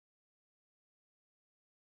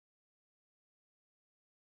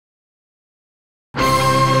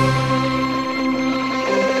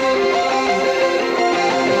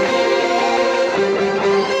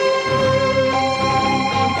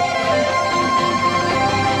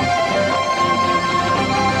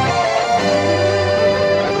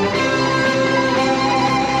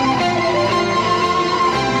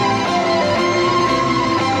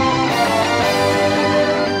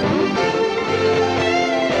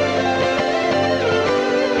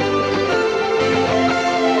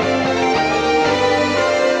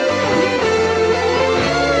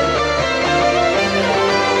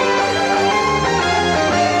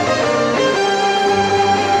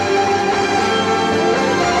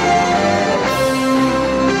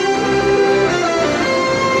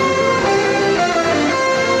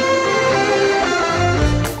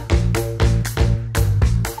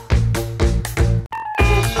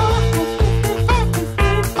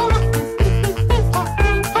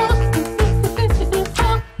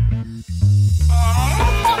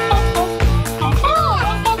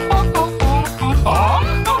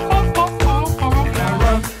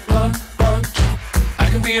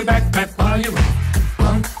backpack while you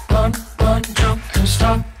run, run, run, jump and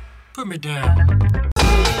stop. Put me down.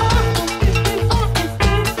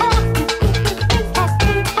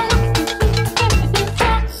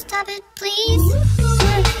 Stop it, please.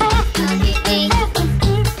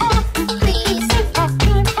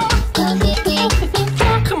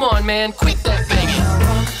 Come on, man, quit that banging.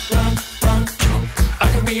 Run, run, jump.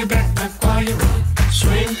 I can be your backpack while you run.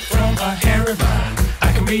 Swing from a hairy vine.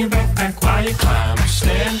 I can be your backpack while you climb.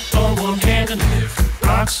 Stand on one hand and lift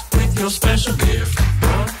rocks with your special gift.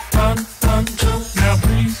 Run, run, run, jump. Now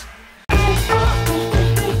breathe.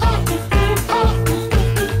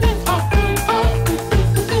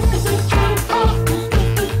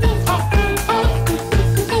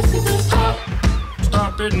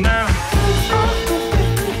 Stop it now.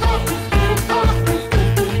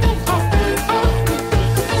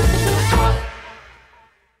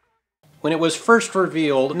 When it was first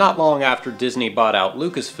revealed, not long after Disney bought out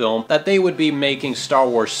Lucasfilm, that they would be making Star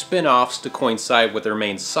Wars spin-offs to coincide with their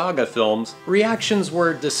main saga films, reactions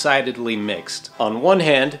were decidedly mixed. On one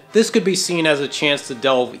hand, this could be seen as a chance to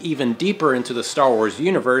delve even deeper into the Star Wars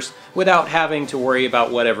universe without having to worry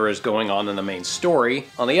about whatever is going on in the main story.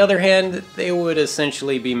 On the other hand, they would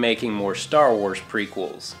essentially be making more Star Wars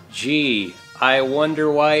prequels. Gee, I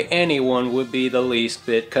wonder why anyone would be the least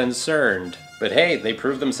bit concerned. But hey, they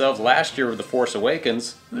proved themselves last year with The Force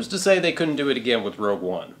Awakens. Who's to say they couldn't do it again with Rogue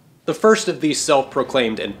One? The first of these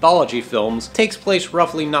self-proclaimed anthology films takes place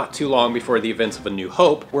roughly not too long before the events of A New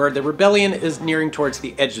Hope, where the rebellion is nearing towards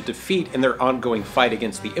the edge of defeat in their ongoing fight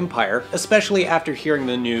against the Empire, especially after hearing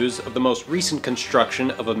the news of the most recent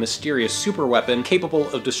construction of a mysterious superweapon capable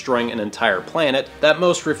of destroying an entire planet that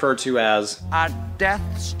most refer to as a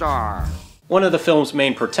Death Star. One of the film's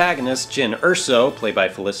main protagonists, Jyn Erso, played by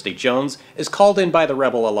Felicity Jones, is called in by the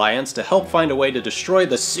Rebel Alliance to help find a way to destroy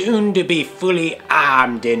the soon-to-be fully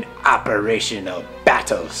armed and operational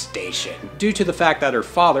battle station, due to the fact that her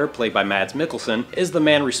father, played by Mads Mikkelsen, is the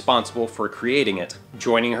man responsible for creating it.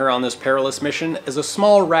 Joining her on this perilous mission is a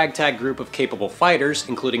small ragtag group of capable fighters,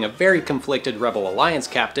 including a very conflicted Rebel Alliance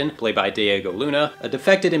captain, played by Diego Luna, a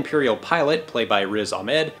defected Imperial pilot, played by Riz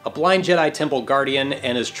Ahmed, a blind Jedi Temple Guardian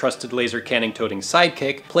and his trusted laser cannon-toting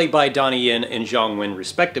sidekick, played by Donnie Yen and Zhang Wen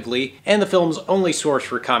respectively, and the film's only source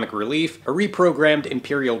for comic relief, a reprogrammed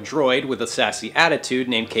Imperial droid with a sassy attitude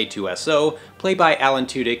named K2SO, played by Alan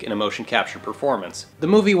Tudyk in a motion capture performance. The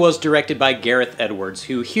movie was directed by Gareth Edwards,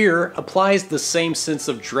 who here applies the same sense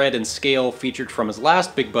of dread and scale featured from his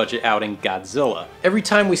last big budget outing, Godzilla. Every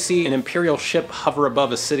time we see an Imperial ship hover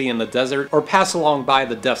above a city in the desert or pass along by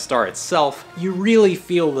the Death Star itself, you really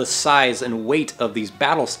feel the size and weight of these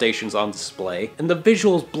battle stations on display, and the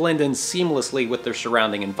visuals blend in seamlessly with their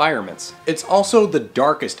surrounding environments. It's also the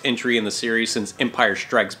darkest entry in the series since Empire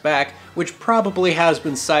Strikes Back, which probably has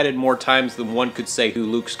been cited more times than one could say who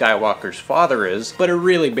Luke Skywalker's father is, but it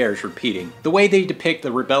really bears repeating. The way they depict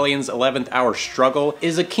the Rebellion's 11th hour struggle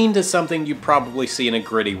is akin to something you'd probably see in a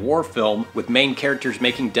gritty war film, with main characters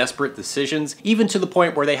making desperate decisions, even to the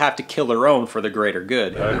point where they have to kill their own for the greater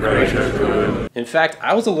good. The greater good. In fact,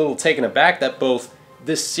 I was a little taken aback that both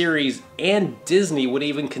this series and Disney would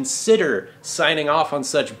even consider signing off on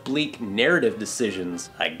such bleak narrative decisions.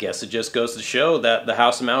 I guess it just goes to show that the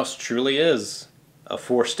House of Mouse truly is a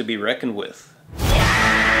force to be reckoned with.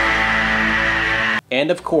 And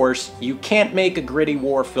of course, you can't make a gritty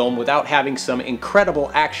war film without having some incredible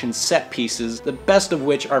action set pieces, the best of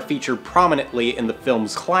which are featured prominently in the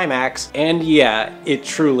film's climax, and yeah, it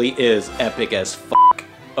truly is epic as f***.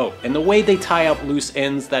 Oh, and the way they tie up loose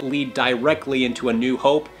ends that lead directly into A New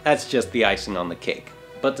Hope, that's just the icing on the cake.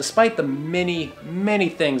 But despite the many, many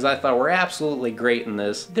things I thought were absolutely great in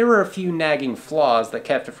this, there were a few nagging flaws that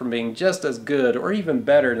kept it from being just as good or even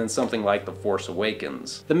better than something like The Force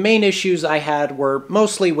Awakens. The main issues I had were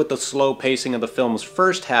mostly with the slow pacing of the film's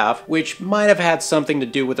first half, which might have had something to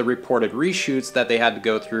do with the reported reshoots that they had to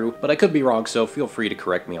go through, but I could be wrong, so feel free to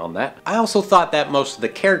correct me on that. I also thought that most of the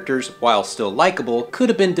characters, while still likable, could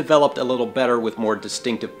have been developed a little better with more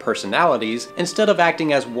distinctive personalities, instead of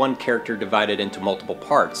acting as one character divided into multiple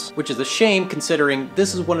parts, which is a shame considering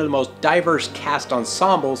this is one of the most diverse cast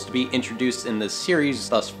ensembles to be introduced in this series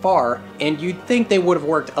thus far, and you'd think they would have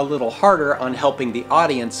worked a little harder on helping the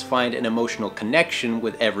audience find an emotional connection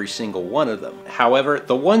with every single one of them. However,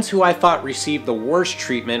 the ones who I thought received the worst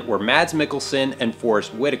treatment were Mads Mikkelsen and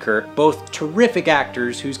Forrest Whitaker, both terrific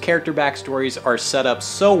actors whose character backstories are set up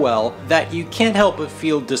so well that you can't help but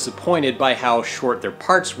feel disappointed by how short their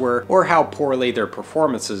parts were or how poorly their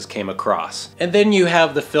performances came across. And then you have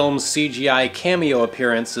have the film's CGI cameo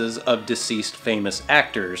appearances of deceased famous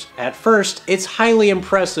actors. At first, it's highly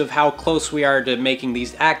impressive how close we are to making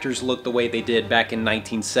these actors look the way they did back in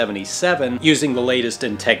 1977 using the latest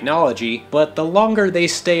in technology, but the longer they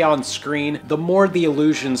stay on screen, the more the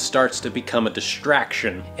illusion starts to become a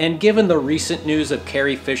distraction. And given the recent news of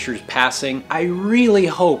Carrie Fisher's passing, I really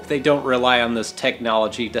hope they don't rely on this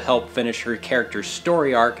technology to help finish her character's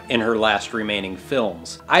story arc in her last remaining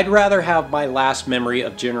films. I'd rather have my last memory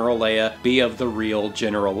of General Leia be of the real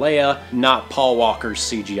General Leia, not Paul Walker's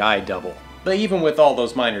CGI double. But even with all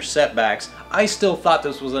those minor setbacks, I still thought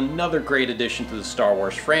this was another great addition to the Star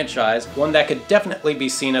Wars franchise, one that could definitely be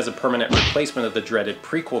seen as a permanent replacement of the dreaded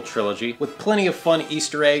prequel trilogy, with plenty of fun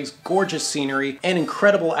Easter eggs, gorgeous scenery, and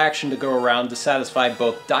incredible action to go around to satisfy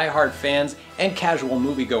both die-hard fans and casual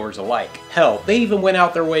moviegoers alike. Hell, they even went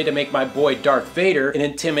out their way to make my boy Darth Vader an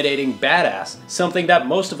intimidating badass, something that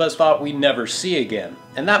most of us thought we'd never see again.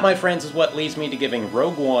 And that, my friends, is what leads me to giving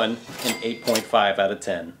Rogue One an 8.5 out of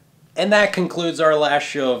 10. And that concludes our last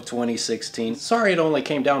show of 2016. Sorry it only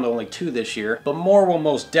came down to only 2 this year, but more will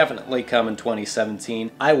most definitely come in 2017.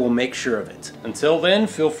 I will make sure of it. Until then,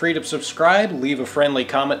 feel free to subscribe, leave a friendly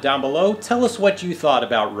comment down below, tell us what you thought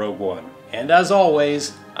about Rogue One. And as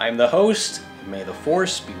always, I'm the host, and may the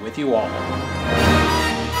Force be with you all.